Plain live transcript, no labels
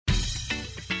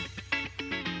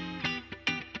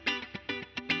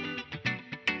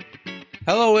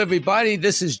Hello, everybody.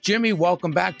 This is Jimmy. Welcome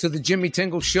back to the Jimmy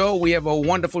Tingle Show. We have a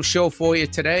wonderful show for you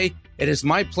today. It is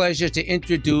my pleasure to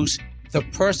introduce the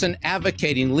person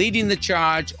advocating, leading the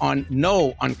charge on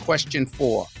no on question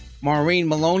 4. Maureen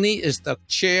Maloney is the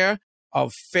chair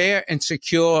of Fair and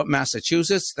Secure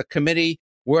Massachusetts, the committee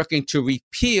working to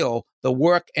repeal the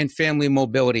Work and Family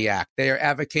Mobility Act. They are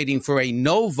advocating for a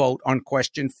no vote on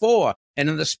question 4. And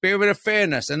in the spirit of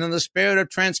fairness and in the spirit of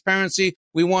transparency,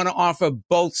 we want to offer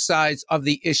both sides of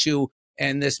the issue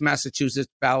and this Massachusetts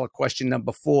ballot question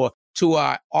number 4 to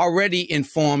our already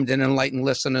informed and enlightened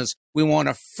listeners. We want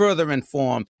to further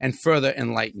inform and further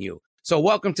enlighten you. So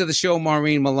welcome to the show,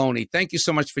 Maureen Maloney. Thank you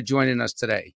so much for joining us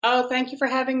today. Oh, thank you for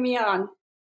having me on.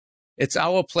 It's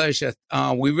our pleasure.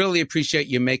 We really appreciate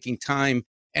you making time.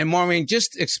 And Maureen,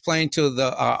 just explain to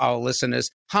our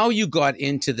listeners how you got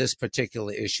into this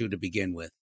particular issue to begin with.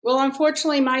 Well,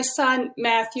 unfortunately, my son,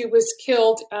 Matthew, was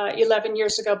killed 11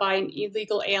 years ago by an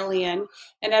illegal alien.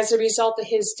 And as a result of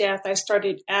his death, I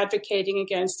started advocating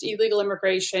against illegal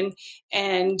immigration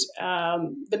and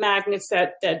the magnets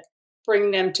that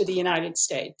bring them to the United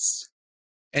States.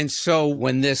 And so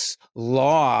when this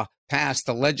law passed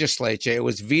the legislature, it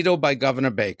was vetoed by Governor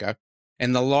Baker.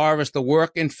 And the law is the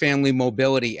Work and Family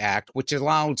Mobility Act, which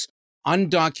allows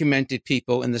undocumented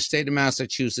people in the state of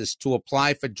Massachusetts to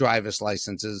apply for driver's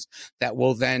licenses that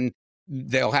will then,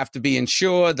 they'll have to be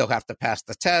insured, they'll have to pass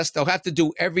the test, they'll have to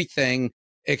do everything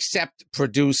except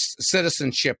produce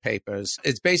citizenship papers.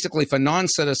 It's basically for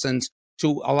non-citizens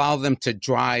to allow them to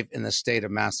drive in the state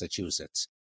of Massachusetts.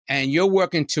 And you're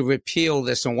working to repeal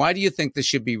this. And why do you think this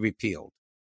should be repealed?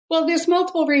 Well, there's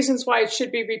multiple reasons why it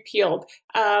should be repealed.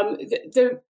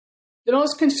 The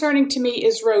most concerning to me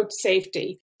is road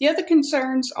safety. The other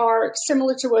concerns are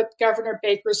similar to what Governor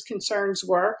Baker's concerns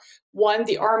were. One,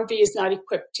 the RMV is not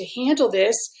equipped to handle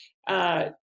this.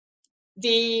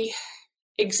 The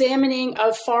examining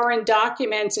of foreign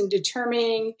documents and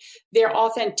determining their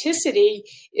authenticity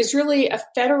is really a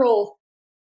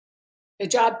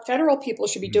job federal people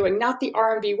should be doing, not the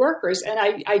RMV workers. And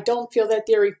I don't feel that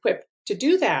they're equipped to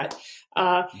do that.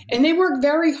 And they work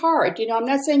very hard. You know, I'm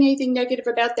not saying anything negative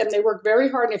about them. They work very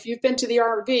hard. And if you've been to the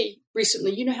RMV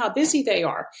recently, you know how busy they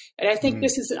are. And I think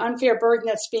this is an unfair burden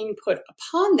that's being put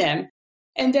upon them.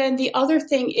 And then the other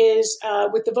thing is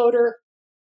with the motor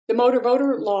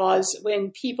voter laws,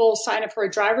 when people sign up for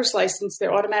a driver's license,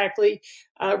 they're automatically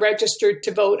registered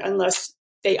to vote unless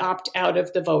they opt out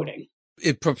of the voting.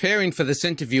 In preparing for this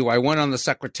interview, I went on the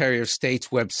Secretary of State's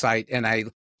website and I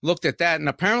looked at that, and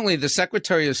apparently the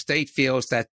Secretary of State feels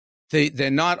that they're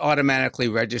not automatically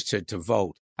registered to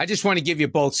vote. I just want to give you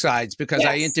both sides because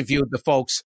I interviewed the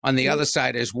folks on the other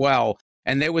side as well,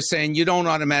 and they were saying you don't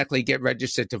automatically get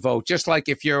registered to vote. Just like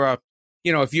if you're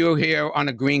if you're here on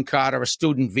a green card or a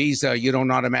student visa, you don't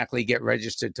automatically get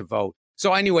registered to vote.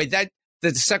 So anyway, that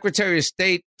the Secretary of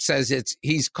State says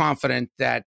he's confident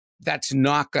that that's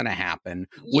not going to happen,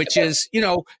 which is,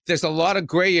 there's a lot of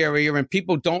gray area and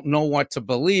people don't know what to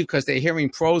believe because they're hearing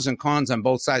pros and cons on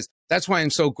both sides. That's why I'm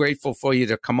so grateful for you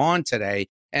to come on today.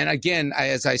 And again,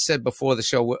 as I said before the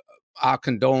show, our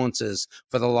condolences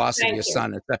for the loss of your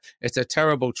son. It's a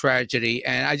terrible tragedy.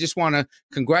 And I just want to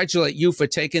congratulate you for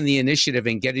taking the initiative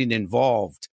and getting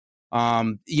involved,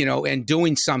 and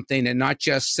doing something and not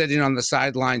just sitting on the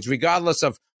sidelines, regardless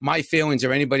of my feelings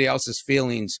or anybody else's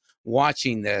feelings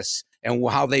watching this and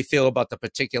how they feel about the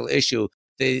particular issue.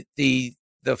 The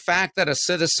fact that a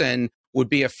citizen would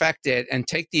be affected and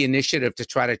take the initiative to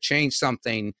try to change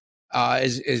something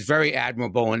is very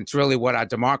admirable. And it's really what our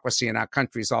democracy and our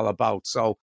country is all about.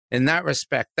 So in that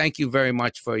respect, thank you very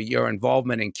much for your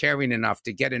involvement and caring enough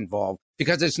to get involved,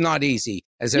 because it's not easy,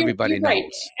 as everybody knows. Right.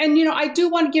 And, I do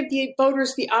want to give the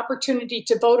voters the opportunity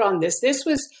to vote on this. This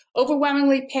was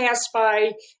overwhelmingly passed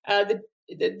by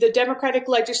the Democratic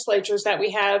legislatures that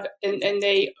we have, and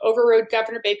they overrode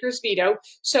Governor Baker's veto.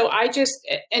 So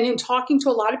and in talking to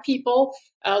a lot of people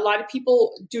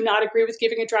do not agree with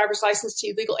giving a driver's license to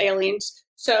illegal aliens.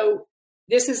 So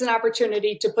this is an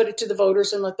opportunity to put it to the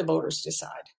voters and let the voters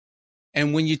decide.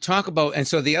 And when you talk about, and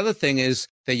so the other thing is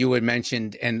that you had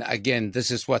mentioned, and again, this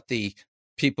is what the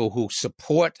people who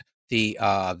support the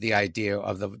idea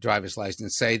of the driver's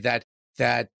license say, that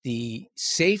the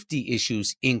safety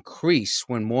issues increase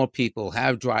when more people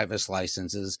have driver's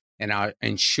licenses and are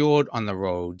insured on the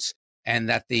roads, and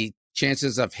that the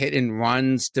chances of hit and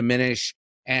runs diminish.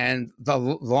 And the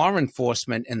law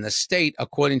enforcement in the state,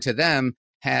 according to them,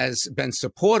 has been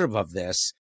supportive of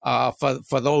this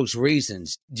for those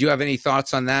reasons. Do you have any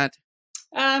thoughts on that?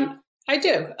 I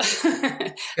do.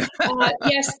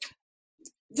 Yes.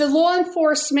 the law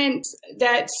enforcement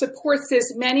that supports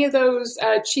this, many of those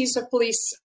chiefs of police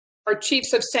are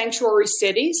chiefs of sanctuary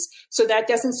cities, so that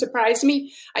doesn't surprise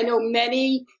me. I know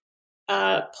many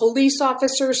police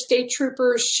officers, state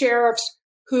troopers, sheriffs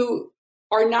who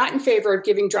are not in favor of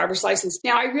giving driver's license.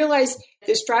 Now, I realize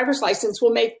this driver's license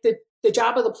will make the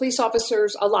job of the police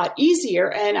officers a lot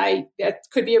easier, and that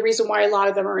could be a reason why a lot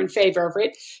of them are in favor of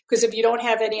it, because if you don't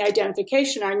have any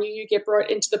identification on you, you get brought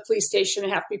into the police station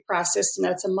and have to be processed, and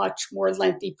that's a much more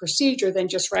lengthy procedure than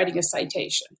just writing a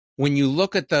citation. When you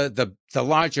look at the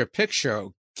larger picture,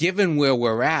 given where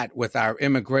we're at with our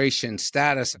immigration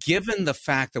status, given the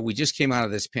fact that we just came out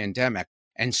of this pandemic,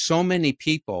 and so many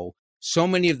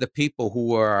of the people who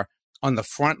were on the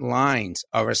front lines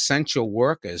are essential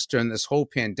workers during this whole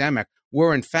pandemic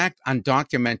were in fact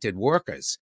undocumented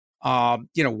workers,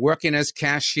 working as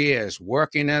cashiers,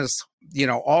 working as,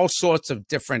 all sorts of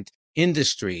different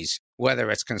industries, whether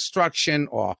it's construction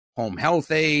or home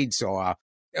health aides or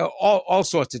all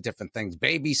sorts of different things,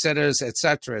 babysitters, et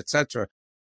cetera, et cetera.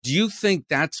 Do you think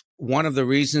that's one of the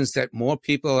reasons that more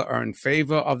people are in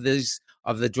favor of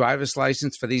the driver's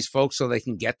license for these folks so they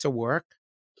can get to work?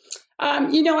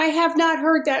 I have not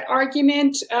heard that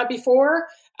argument before.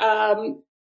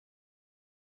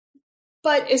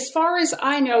 But as far as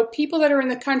I know, people that are in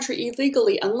the country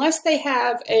illegally, unless they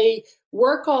have a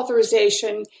work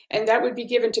authorization, and that would be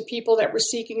given to people that were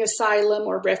seeking asylum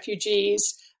or refugees,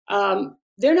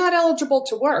 they're not eligible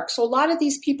to work. So a lot of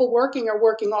these people are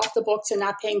working off the books and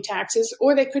not paying taxes,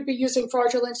 or they could be using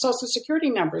fraudulent Social Security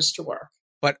numbers to work.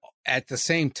 But at the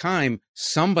same time,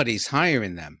 somebody's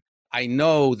hiring them. I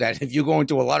know that if you go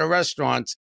into a lot of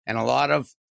restaurants and a lot of,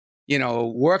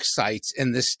 work sites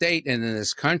in this state and in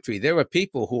this country, there are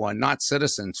people who are not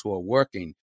citizens who are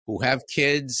working, who have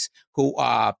kids, who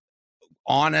are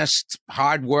honest,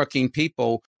 hardworking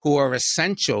people who are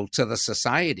essential to the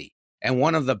society. And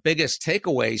one of the biggest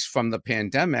takeaways from the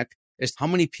pandemic is how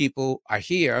many people are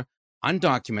here,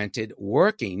 undocumented,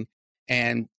 working,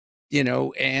 and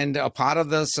a part of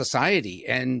the society.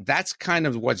 And that's kind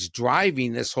of what's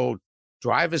driving this whole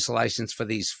driver's license for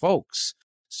these folks.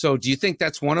 So do you think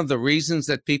that's one of the reasons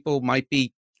that people might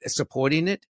be supporting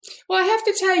it? Well, I have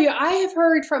to tell you, I have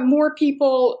heard from more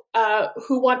people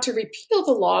who want to repeal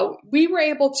the law. We were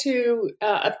able to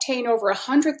obtain over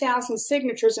 100,000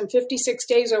 signatures in 56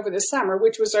 days over the summer,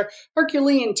 which was a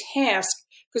Herculean task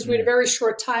because we had a very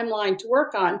short timeline to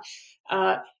work on.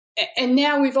 And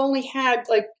now we've only had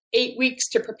 8 weeks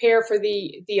to prepare for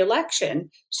the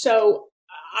election. So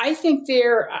I think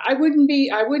I wouldn't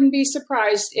be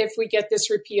surprised if we get this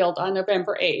repealed on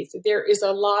November 8th. There is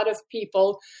a lot of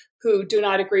people who do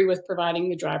not agree with providing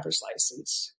the driver's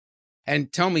license.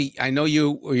 And tell me, I know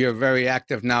you're very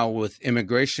active now with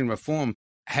immigration reform.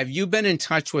 Have you been in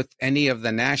touch with any of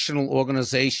the national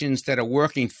organizations that are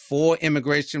working for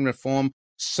immigration reform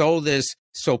so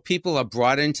people are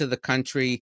brought into the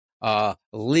country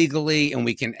legally and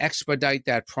we can expedite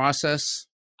that process?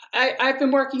 I've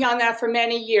been working on that for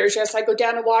many years. Yes, I go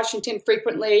down to Washington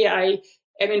frequently. I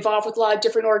am involved with a lot of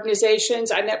different organizations.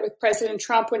 I met with President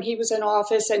Trump when he was in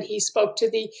office, and he spoke to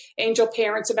the angel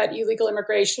parents about illegal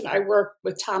immigration. I work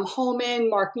with Tom Homan,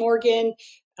 Mark Morgan,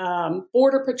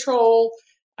 Border Patrol.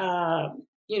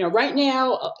 Right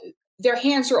now, their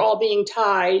hands are all being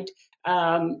tied,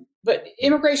 but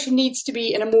immigration needs to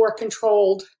be done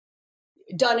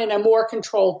in a more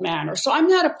controlled manner. So I'm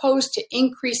not opposed to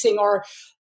increasing our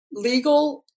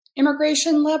legal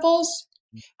immigration levels.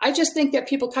 I just think that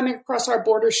people coming across our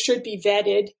borders should be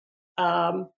vetted,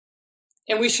 and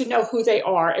we should know who they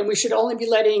are, and we should only be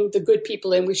letting the good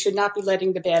people in. We should not be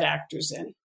letting the bad actors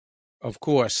in. Of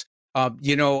course. I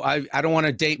don't want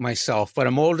to date myself, but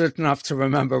I'm old enough to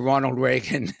remember Ronald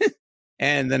Reagan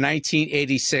and the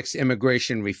 1986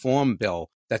 immigration reform bill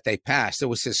that they passed. It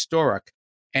was historic.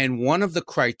 And one of the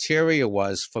criteria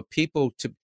was for people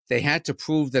they had to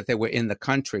prove that they were in the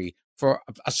country for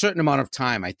a certain amount of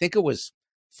time. I think it was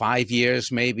 5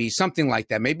 years, maybe something like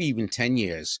that, maybe even 10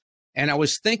 years. And I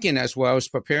was thinking as well, I was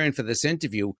preparing for this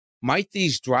interview, might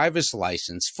these driver's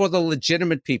license for the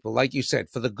legitimate people, like you said,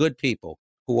 for the good people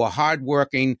who are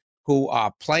hardworking, who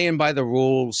are playing by the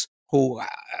rules, who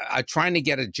are trying to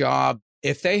get a job,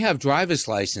 if they have driver's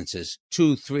licenses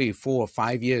 2, 3, 4,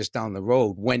 5 years down the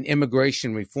road, when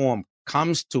immigration reform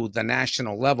comes to the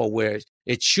national level where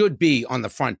it should be on the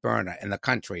front burner in the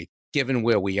country, given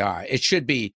where we are, it should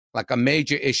be like a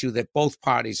major issue that both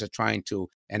parties are trying to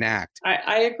enact.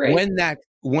 I agree.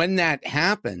 When that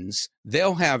happens,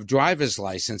 they'll have driver's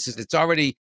licenses. It's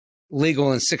already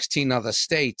legal in 16 other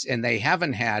states, and they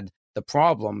haven't had the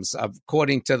problems of,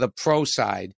 according to the pro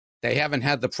side, They haven't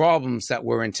had the problems that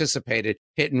were anticipated,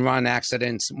 hit and run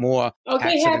accidents, more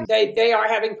accidents. They are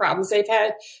having problems.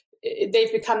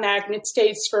 They've become magnet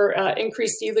states for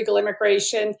increased illegal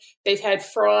immigration. They've had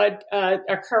fraud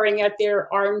occurring at their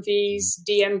RMVs,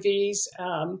 DMVs.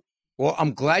 Well,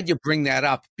 I'm glad you bring that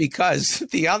up, because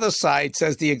the other side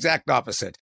says the exact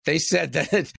opposite. They said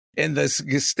that in the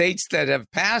states that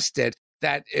have passed it,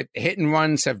 that hit and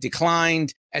runs have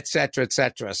declined, et cetera, et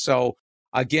cetera. So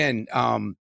again,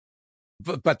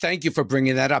 but thank you for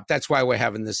bringing that up. That's why we're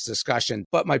having this discussion.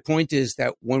 But my point is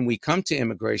that when we come to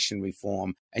immigration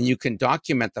reform, and you can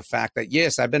document the fact that,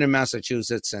 yes, I've been in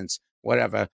Massachusetts since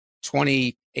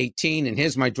 2018, and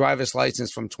here's my driver's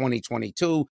license from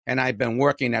 2022, and I've been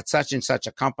working at such and such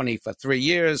a company for 3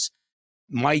 years,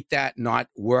 might that not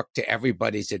work to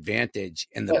everybody's advantage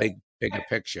in the bigger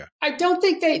picture? I don't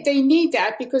think they need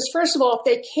that, because first of all, if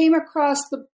they came across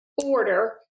the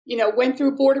border, went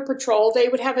through Border Patrol, they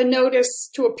would have a notice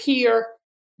to appear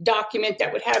document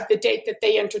that would have the date that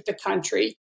they entered the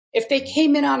country. If they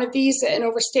came in on a visa and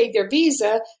overstayed their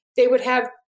visa, they would have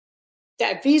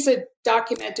that visa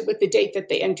documented with the date that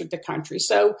they entered the country.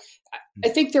 So I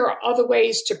think there are other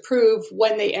ways to prove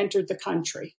when they entered the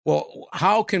country. Well,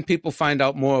 how can people find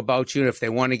out more about you if they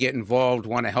want to get involved,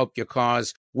 want to help your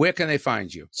cause? Where can they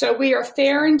find you? So we are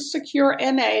Fair and Secure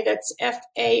MA. That's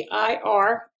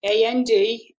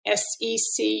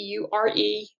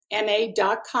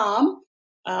FAIRANDSECUREMA.com.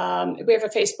 We have a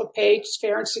Facebook page,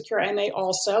 Fair and Secure MA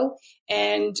also.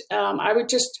 And I would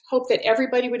just hope that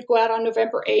everybody would go out on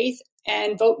November 8th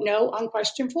and vote no on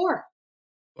question 4.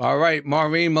 All right,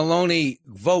 Maureen Maloney,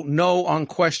 vote no on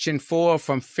question 4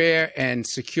 from Fair and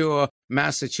Secure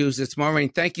Massachusetts. Maureen,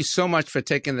 thank you so much for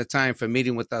taking the time for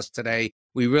meeting with us today.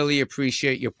 We really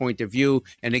appreciate your point of view.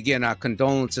 And again, our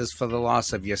condolences for the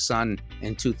loss of your son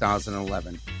in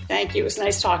 2011. Thank you. It was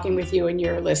nice talking with you and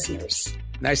your listeners.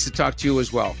 Nice to talk to you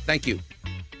as well. Thank you.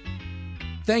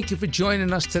 Thank you for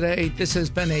joining us today. This has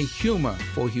been a Humor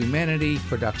for Humanity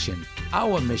production.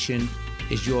 Our mission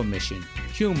is your mission.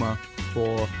 Humor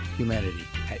for Humanity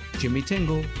at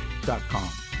jimmytingle.com.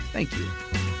 Thank you.